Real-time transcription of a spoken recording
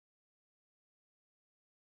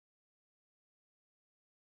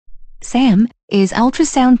Sam, is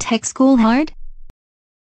ultrasound tech school hard?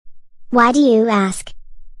 Why do you ask?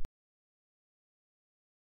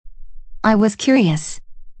 I was curious.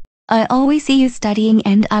 I always see you studying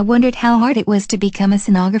and I wondered how hard it was to become a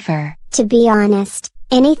sonographer. To be honest,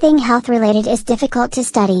 anything health-related is difficult to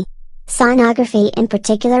study. Sonography in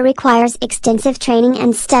particular requires extensive training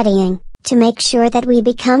and studying, to make sure that we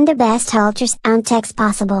become the best ultrasound techs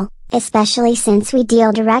possible, especially since we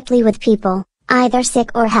deal directly with people, either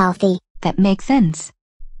sick or healthy. That makes sense.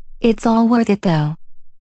 It's all worth it though.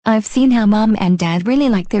 I've seen how Mom and Dad really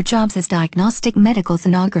like their jobs as diagnostic medical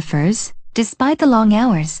sonographers, despite the long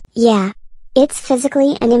hours. Yeah. It's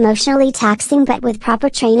physically and emotionally taxing, but with proper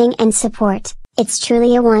training and support, it's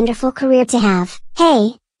truly a wonderful career to have.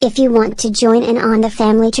 Hey, if you want to join in on the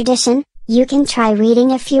family tradition, you can try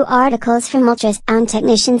reading a few articles from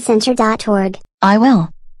ultrasoundtechniciancenter.org. I will.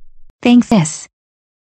 Thanks, sis.